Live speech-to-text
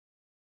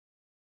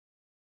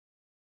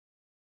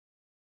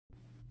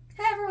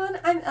Hi everyone,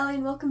 I'm Ellie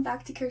and welcome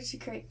back to Courage to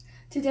Create.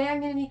 Today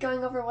I'm going to be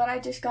going over what I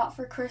just got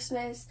for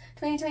Christmas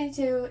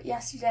 2022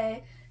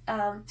 yesterday.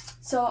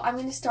 So I'm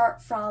going to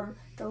start from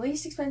the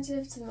least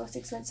expensive to the most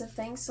expensive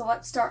things. So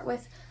let's start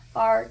with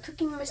our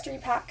cooking mystery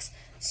packs.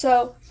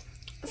 So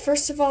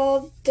first of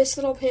all, this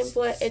little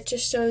pamphlet, it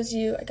just shows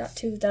you, I got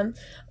 2 of them,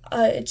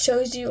 it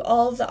shows you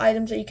all of the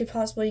items that you could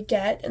possibly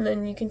get, and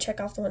then you can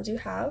check off the ones you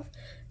have.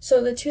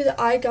 So the 2 that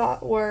I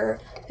got were,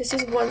 this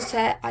is one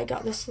set, I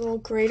got this little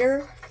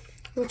grater,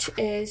 which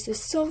is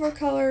this silver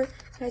color,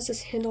 has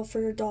this handle for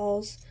your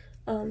dolls.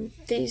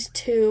 These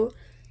 2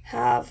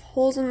 have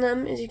holes in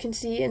them, as you can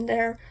see in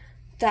there,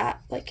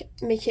 that like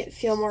make it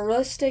feel more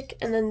realistic,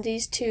 and then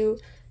these 2,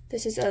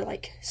 this is a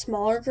like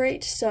smaller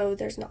grate, so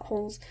there's not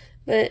holes,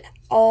 but it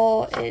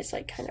all is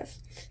like kind of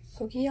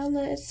pokey on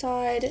the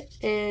side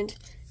and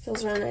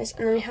feels really nice.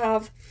 And then we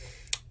have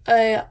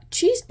a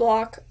cheese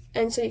block,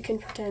 and so you can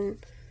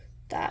pretend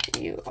that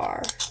you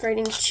are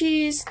grating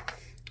cheese,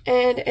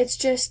 and it's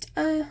just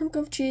a hunk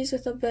of cheese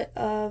with a bit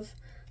of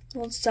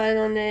little design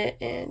on it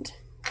and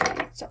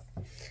stuff.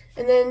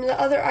 And then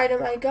the other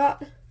item I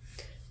got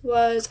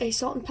was a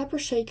salt and pepper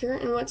shaker,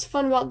 and what's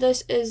fun about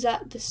this is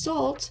that the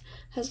salt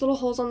has little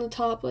holes on the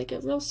top like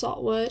a real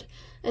salt would,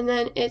 and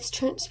then it's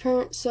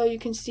transparent so you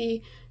can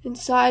see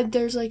inside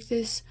there's like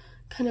this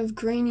kind of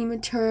grainy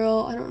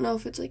material. I don't know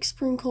if it's like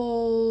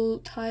sprinkle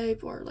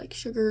type or like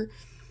sugar.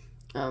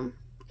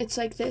 It's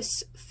like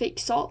this fake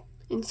salt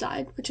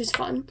inside, which is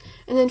fun.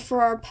 And then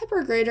for our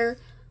pepper grater,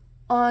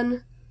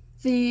 on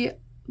the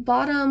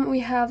bottom we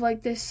have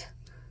like this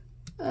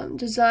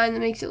design that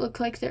makes it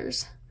look like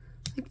there's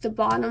like the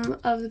bottom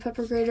of the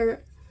pepper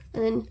grater,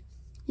 and then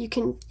you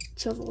can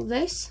swivel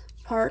this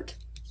part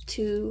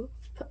to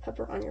put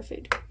pepper on your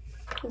food.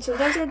 And so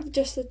those are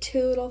just the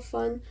 2 little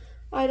fun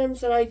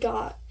items that I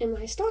got in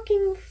my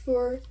stocking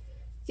for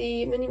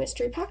the mini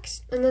mystery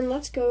packs. And then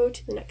let's go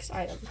to the next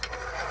item.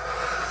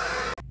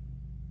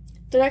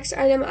 The next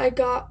item I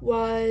got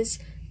was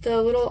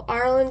the little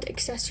Ireland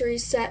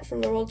accessories set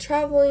from the World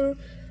Traveling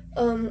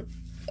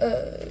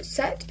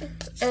set,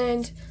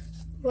 and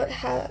what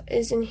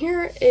is in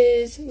here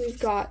is we've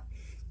got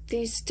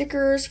these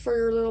stickers for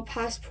your little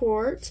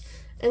passport,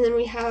 and then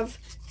we have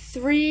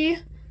 3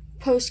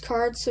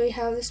 postcards. So we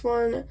have this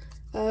one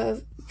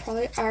of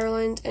probably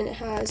Ireland, and it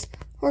has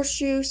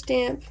horseshoe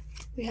stamp.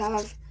 We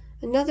have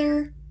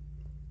another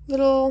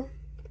little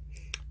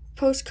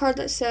postcard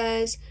that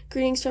says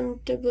greetings from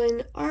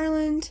Dublin,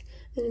 Ireland,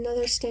 and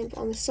another stamp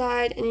on the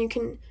side,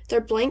 and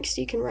they're blank so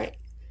you can write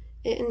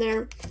it in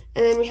there.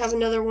 And then we have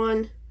another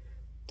one,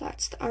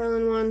 that's the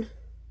Ireland one,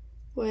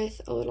 with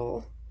a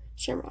little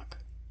shamrock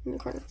in the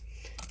corner.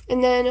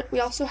 And then we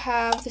also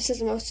have, this is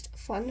the most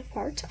fun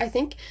part, I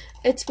think,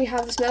 we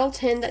have this metal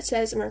tin that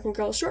says American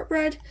Girl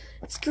Shortbread.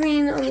 It's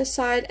green on this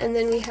side, and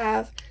then we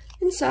have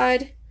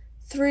inside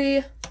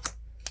 3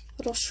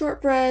 little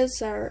shortbreads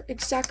that are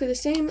exactly the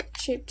same,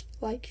 shaped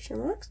like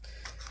shamrocks.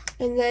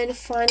 And then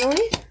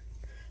finally,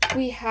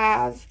 we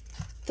have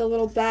the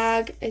little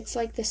bag. It's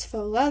like this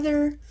faux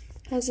leather,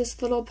 has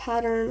this little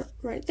pattern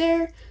right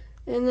there,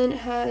 and then it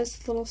has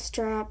a little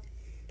strap,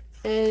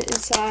 and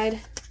inside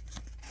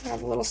we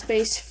have a little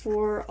space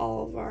for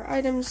all of our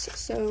items,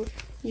 so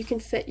you can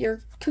fit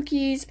your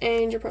cookies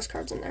and your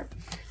postcards in there.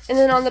 And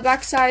then on the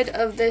back side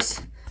of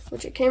this,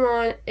 which it came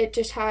on, it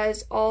just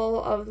has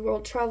all of the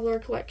World Traveler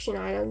collection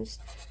items,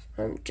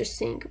 just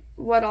seeing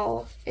what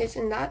all is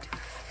in that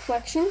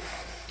collection.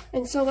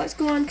 And so let's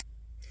go on.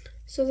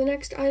 So the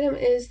next item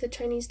is the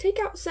Chinese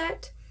takeout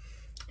set,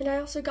 and I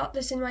also got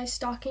this in my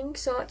stocking,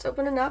 so let's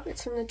open it up.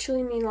 It's from the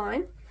Chili Me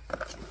line.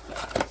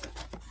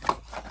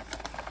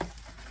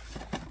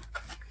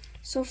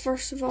 So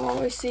first of all,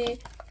 what we see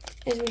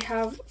is we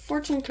have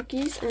fortune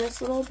cookies in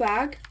this little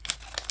bag,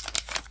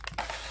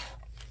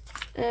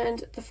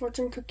 and the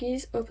fortune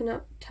cookies open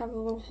up to have a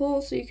little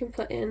hole so you can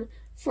put in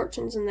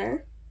fortunes in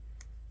there,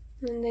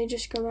 and then they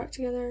just go back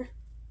together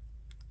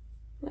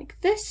like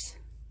this,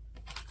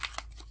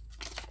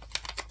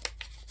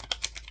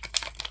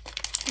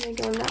 and they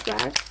go in that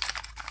bag.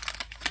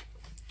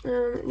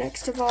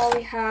 Next of all,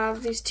 we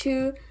have these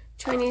 2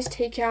 Chinese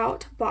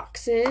takeout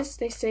boxes.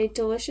 They say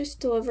delicious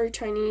delivery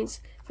Chinese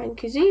fine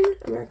cuisine,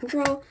 American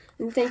Girl,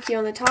 and thank you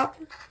on the top.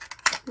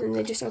 And then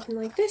they just open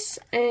like this,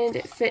 and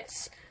it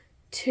fits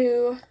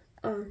 2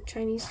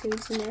 Chinese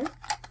foods in there.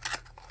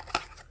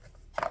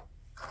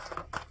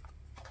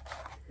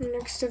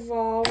 Next of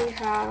all, we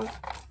have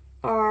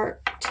our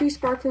 2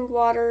 sparkling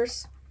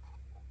waters.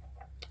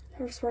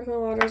 Sparkling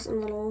waters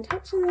and little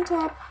taps on the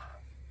top.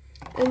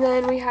 And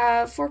then we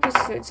have 4 pieces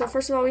of food. So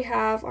first of all, we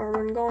have our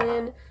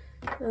Mongolian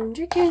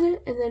chicken,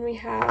 and then we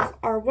have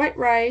our white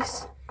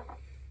rice,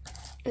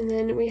 and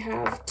then we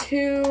have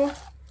 2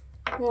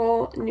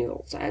 little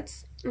noodle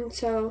sets. And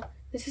so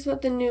this is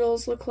what the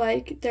noodles look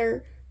like.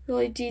 They're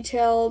really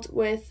detailed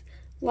with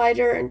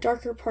lighter and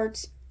darker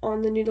parts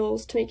on the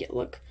noodles to make it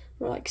look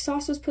more like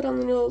sauce was put on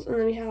the noodles, and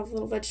then we have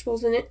little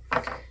vegetables in it.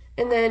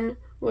 And then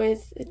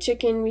with the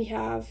chicken we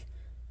have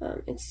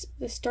it's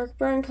this dark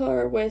brown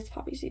color with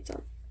poppy seeds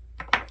on.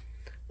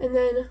 And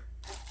then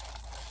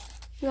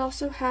we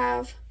also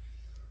have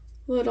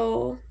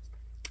little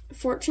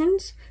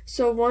fortunes.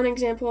 So one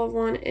example of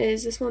one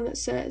is this one that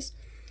says,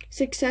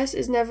 "Success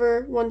is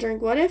never wondering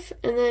what if,"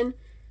 and then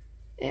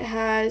it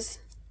has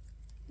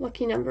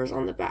lucky numbers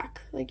on the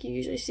back, like you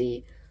usually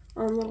see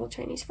on little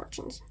Chinese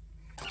fortunes.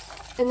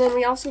 And then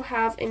we also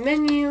have a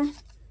menu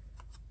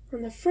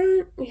on the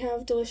front. We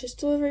have delicious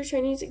delivery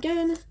Chinese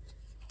again,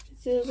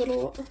 the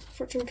little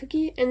fortune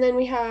cookie, and then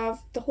we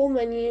have the whole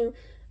menu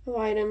of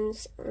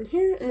items on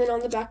here, and then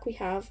on the back we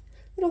have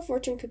little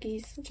fortune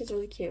cookies, which is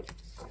really cute.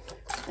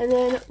 And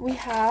then we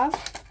have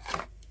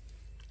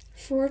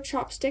 4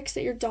 chopsticks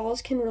that your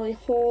dolls can really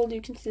hold.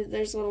 You can see that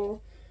there's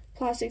little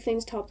plastic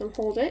things to help them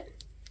hold it.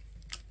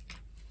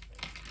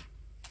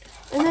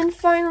 And then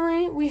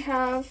finally we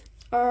have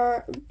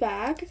our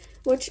bag,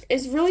 which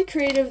is really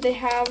creative. They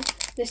have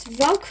this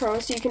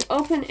Velcro, so you can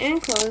open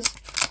and close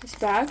this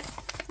bag.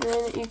 And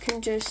then you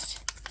can just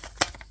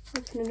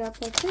open it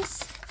up like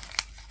this.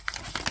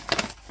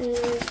 And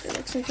it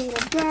looks like a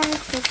little bag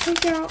for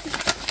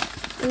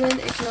takeout. And then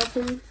it can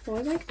open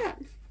more like that.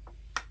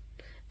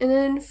 And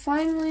then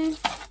finally,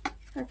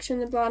 actually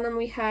on the bottom,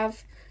 we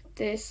have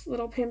this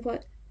little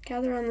pamphlet,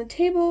 "Gather on the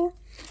Table."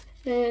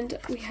 And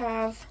we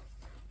have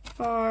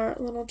our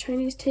little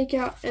Chinese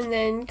takeout and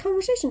then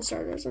conversation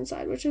starters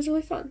inside, which is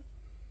really fun.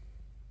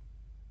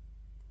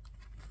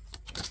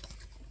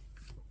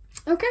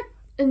 Okay,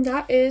 and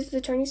that is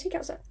the Chinese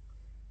takeout set.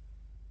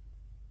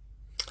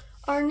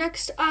 Our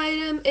next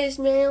item is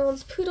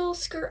Maryellen's poodle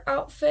skirt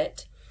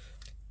outfit.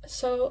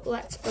 So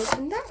let's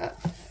open that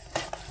up.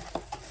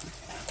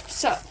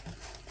 So,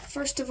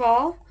 first of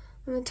all,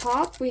 on the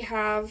top we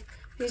have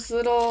these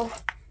little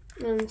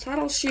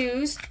saddle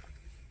shoes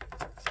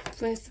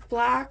with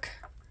black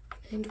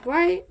and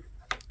white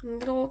and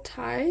little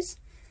ties.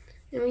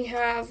 And we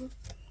have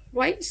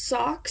white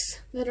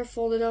socks that are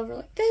folded over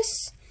like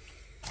this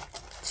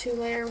to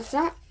layer with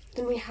that.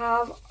 Then we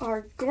have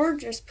our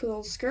gorgeous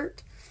poodle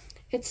skirt.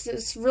 It's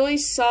this really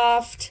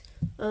soft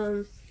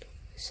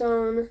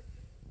sewn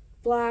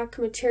black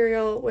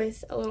material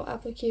with a little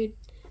appliqued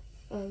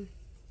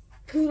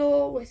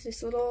poodle with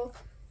this little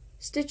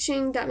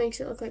stitching that makes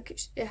it look like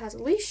it has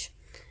a leash.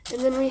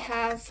 And then we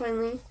have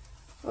finally,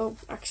 oh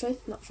actually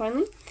not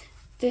finally,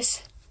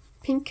 this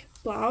pink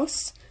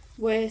blouse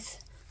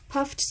with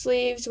puffed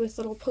sleeves with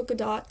little polka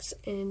dots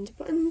and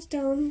buttons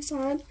down the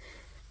side.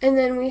 And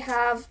then we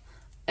have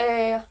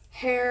a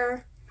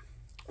hair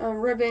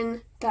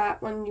ribbon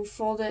that when you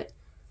fold it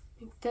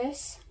like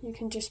this, you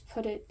can just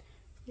put it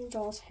in your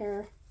doll's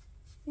hair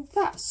like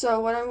that. So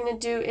what I'm going to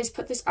do is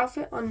put this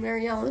outfit on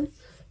Maryellen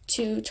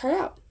to try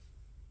out.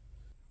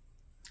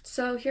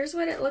 So here's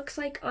what it looks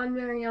like on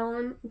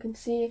Maryellen. You can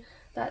see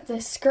that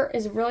this skirt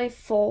is really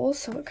full,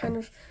 so it kind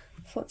of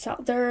floats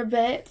out there a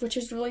bit, which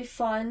is really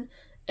fun.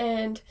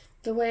 And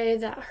the way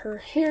that her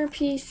hair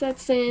piece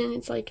sets in,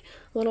 it's like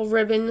a little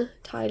ribbon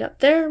tied up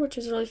there, which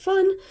is really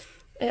fun.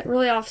 It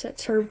really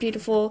offsets her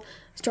beautiful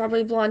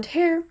strawberry blonde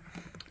hair.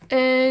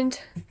 And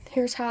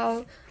here's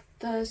how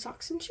the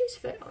socks and shoes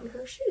fit on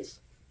her shoes,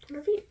 on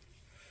her feet.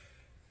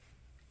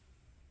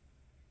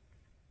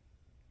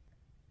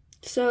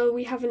 So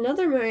we have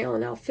another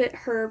Maryellen outfit,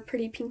 her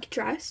pretty pink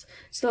dress.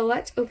 So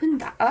let's open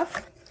that up.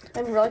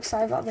 I'm really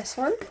excited about this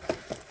one.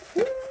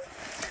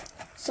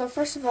 So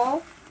first of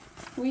all,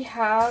 we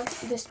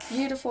have this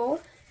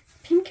beautiful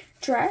pink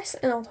dress,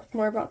 and I'll talk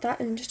more about that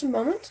in just a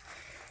moment.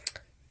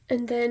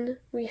 And then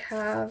we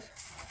have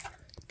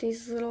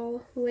these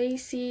little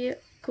lacy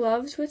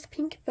gloves with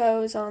pink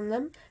bows on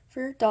them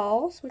for your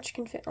dolls, which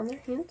can fit on their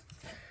hands.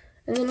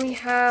 And then we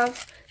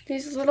have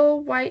these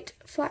little white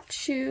flat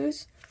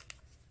shoes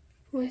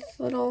with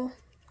little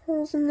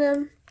holes in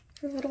them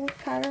for little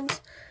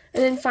patterns.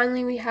 And then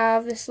finally we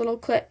have this little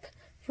clip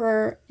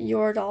for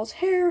your doll's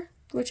hair,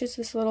 which is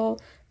this little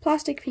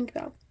plastic pink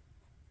bow.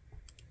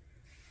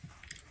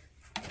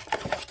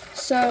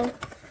 So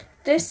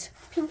this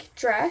pink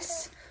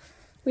dress,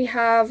 we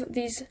have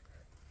these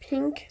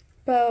pink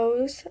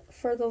bows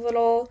for the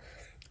little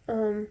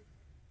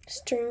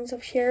strings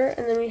up here,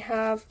 and then we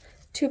have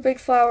 2 big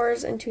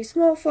flowers and 2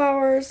 small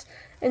flowers,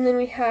 and then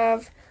we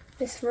have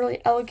this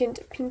really elegant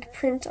pink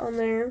print on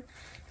there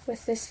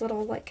with this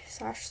little like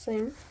sash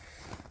thing.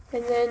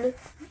 And then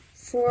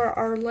for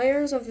our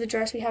layers of the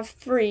dress, we have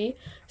 3.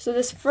 So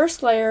this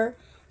first layer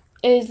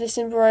is this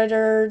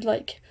embroidered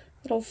like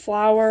little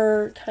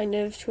flower kind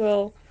of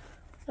twill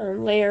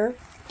layer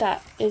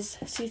that is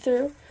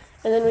see-through.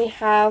 And then we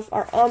have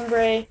our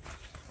ombre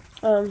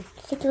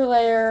thicker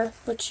layer,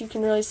 which you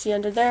can really see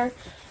under there.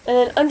 And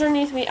then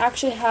underneath we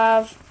actually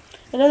have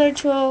another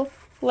twill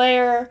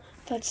layer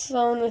that's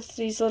sewn with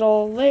these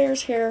little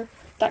layers here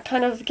that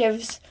kind of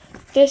gives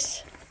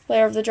this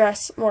layer of the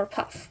dress more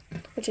puff,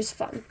 which is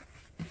fun.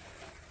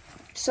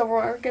 So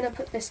we're going to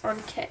put this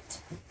on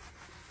Kit.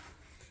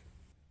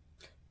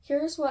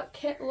 Here's what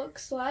Kit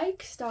looks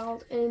like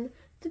styled in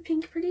the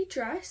pink pretty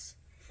dress.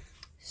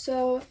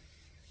 So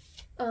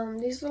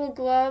These little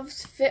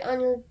gloves fit on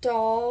your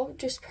doll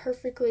just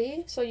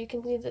perfectly. So you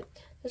can see that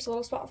there's a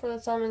little spot for the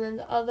thumb, and then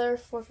the other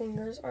 4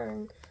 fingers are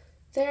in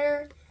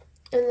there.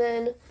 And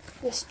then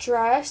this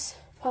dress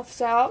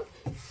puffs out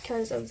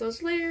because of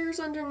those layers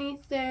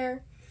underneath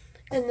there.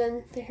 And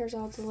then here's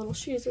all the little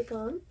shoes are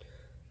gone.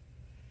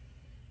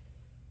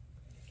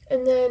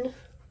 And then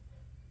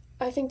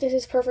I think this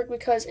is perfect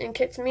because in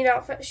Kit's meet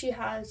outfit she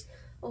has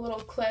a little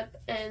clip,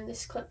 and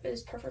this clip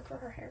is perfect for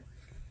her hair.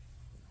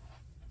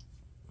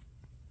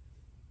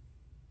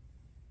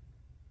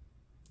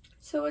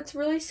 So what's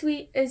really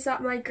sweet is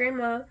that my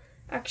grandma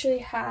actually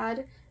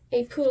had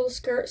a poodle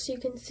skirt, so you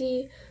can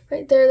see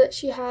right there that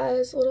she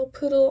has a little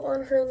poodle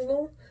on her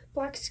little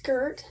black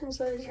skirt, and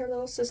so is her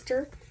little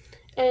sister.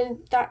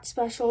 And that's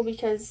special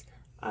because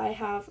I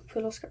have a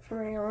poodle skirt from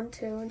Maryellen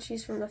too, and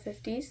she's from the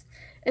 50s.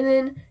 And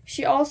then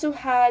she also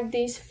had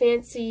these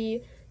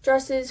fancy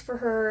dresses for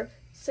her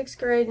 6th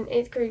grade and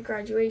 8th grade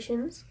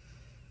graduations,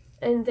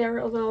 and they're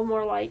a little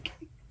more like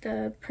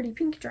the pretty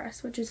pink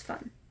dress, which is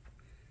fun.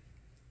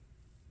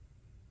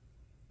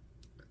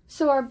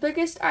 So our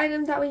biggest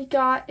item that we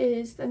got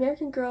is the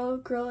American Girl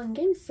Grill and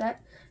Game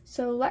set.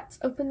 So let's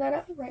open that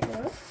up right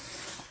now.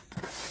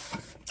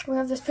 We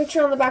have this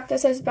picture on the back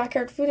that says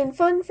backyard food and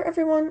fun for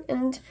everyone,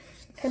 and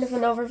kind of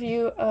an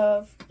overview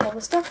of all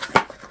the stuff.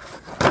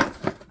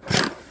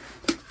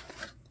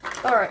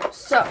 Alright,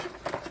 so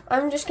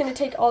I'm just going to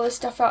take all this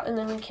stuff out and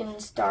then we can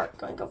start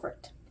going over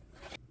it.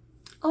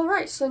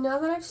 Alright, so now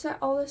that I've set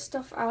all this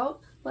stuff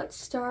out, let's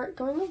start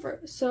going over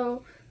it.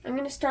 So I'm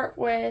going to start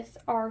with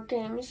our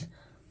games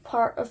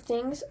part of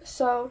things.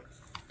 So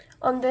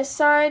on this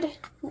side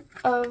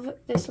of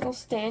this little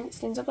stand, it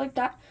stands up like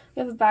that,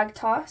 we have a bag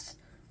toss.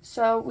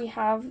 So we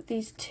have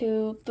these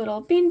 2 little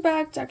bean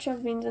bags, actually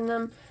have beans in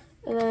them,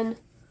 and then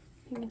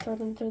you can throw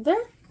them through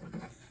there.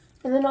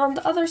 And then on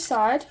the other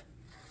side,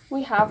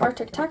 we have our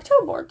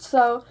tic-tac-toe board.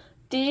 So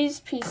these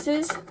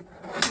pieces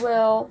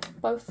will,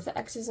 both the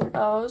X's and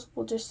O's,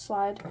 will just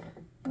slide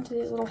into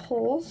these little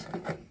holes.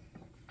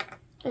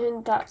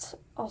 And that's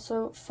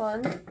also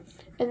fun.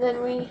 And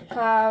then we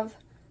have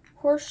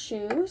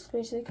horseshoes,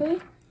 basically.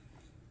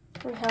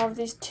 We have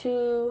these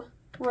 2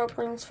 rope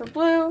rings for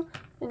blue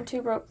and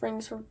 2 rope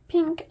rings for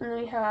pink, and then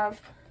we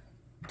have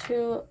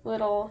 2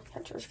 little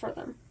catchers for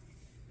them.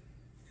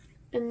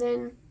 And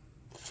then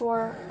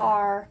for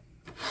our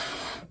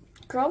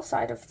grill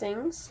side of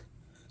things,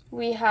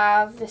 we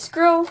have this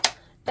grill,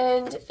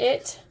 and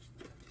it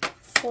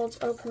folds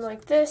open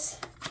like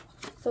this.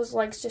 Those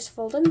legs just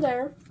fold in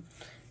there.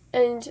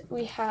 And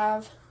we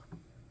have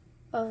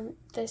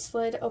this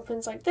lid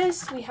opens like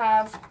this. We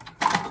have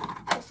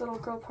this little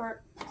grill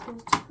part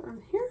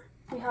on here.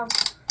 We have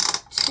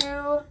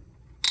 2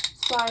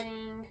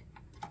 sliding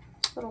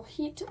little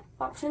heat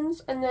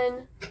options, and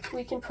then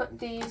we can put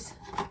these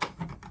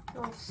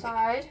little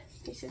side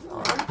pieces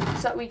on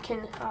so that we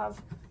can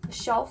have a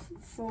shelf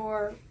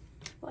for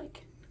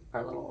like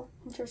our little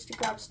hunters to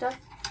grab stuff.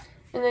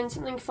 And then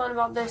something fun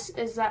about this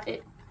is that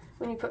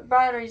when you put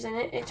batteries in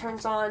it, it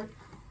turns on,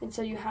 and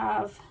so you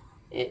have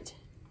it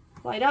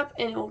light up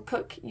and it will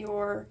cook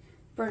your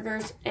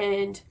burgers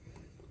and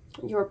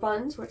your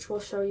buns, which we'll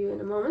show you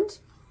in a moment.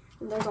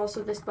 And there's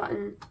also this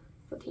button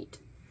with heat.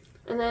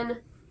 And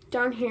then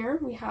down here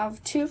we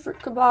have 2 fruit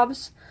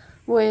kebabs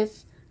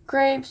with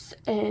grapes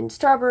and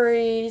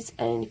strawberries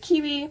and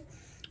kiwi.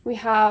 We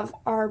have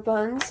our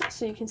buns,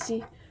 so you can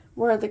see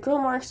where the grill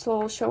marks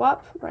will show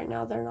up. Right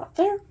now they're not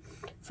there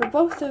for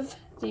both of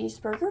these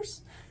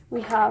burgers.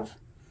 We have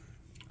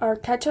our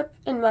ketchup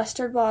and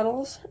mustard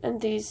bottles, and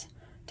these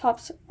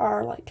tops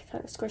are like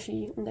kind of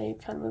squishy and they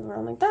kind of move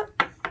around like that.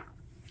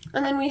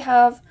 And then we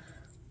have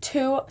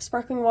 2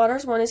 sparkling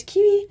waters. One is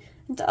kiwi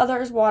and the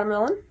other is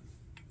watermelon.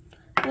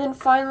 And then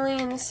finally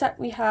in the set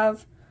we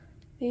have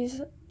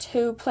these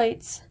 2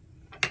 plates,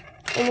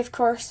 and of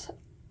course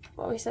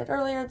what we said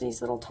earlier,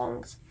 these little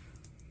tongs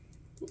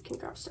you can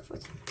grab stuff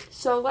with.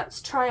 So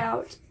let's try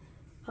out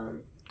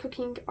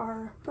cooking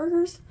our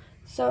burgers.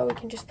 So we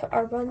can just put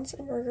our buns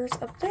and burgers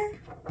up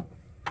there.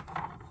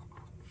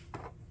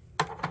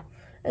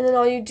 And then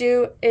all you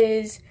do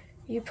is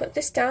you put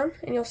this down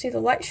and you'll see the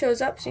light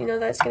shows up, so you know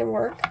that it's going to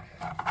work.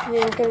 And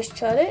then you're going to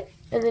shut it,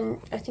 and then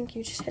I think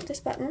you just hit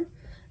this button.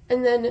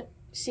 And then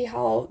see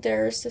how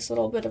there's this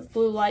little bit of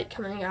blue light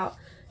coming out.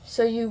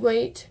 So you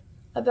wait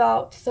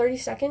about 30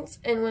 seconds,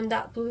 and when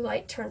that blue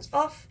light turns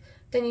off,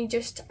 then you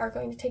just are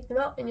going to take them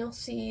out and you'll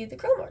see the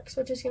grill marks,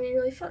 which is going to be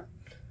really fun.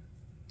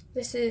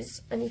 This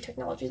is a new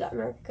technology that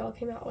American Girl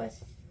came out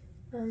with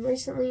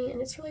recently,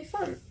 and it's really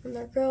fun in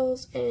their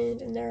grills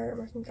and in their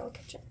American Girl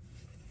kitchen.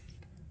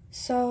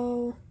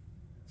 So,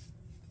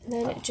 and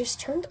then it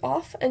just turned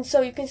off, and so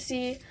you can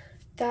see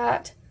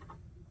that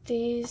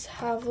these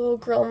have little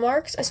grill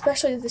marks,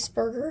 especially this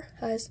burger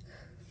has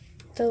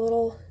the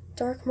little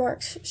dark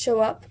marks show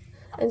up,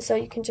 and so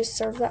you can just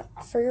serve that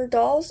for your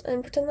dolls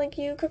and pretend like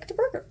you cooked a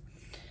burger.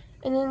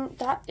 And then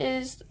that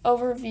is the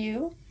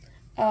overview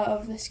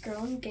of this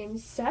Grill and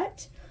Games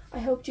set. I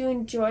hope you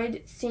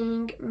enjoyed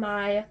seeing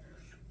my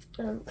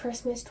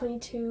Christmas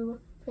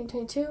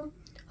 2022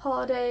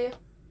 holiday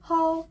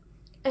haul,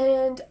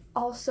 and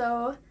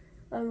also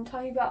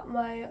talking about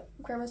my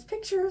grandma's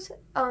pictures.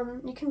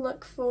 You can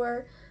look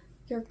for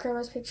your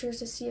grandma's pictures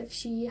to see if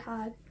she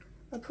had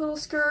a poodle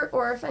skirt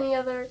or if any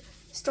other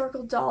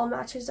historical doll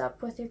matches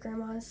up with your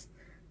grandma's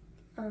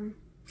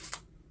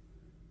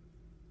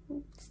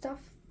stuff.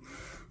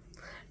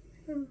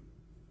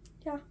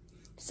 Yeah.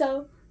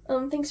 So,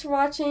 thanks for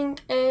watching,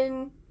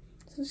 and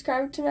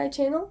subscribe to my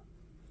channel,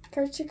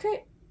 Courage to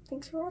Create.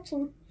 Thanks for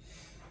watching.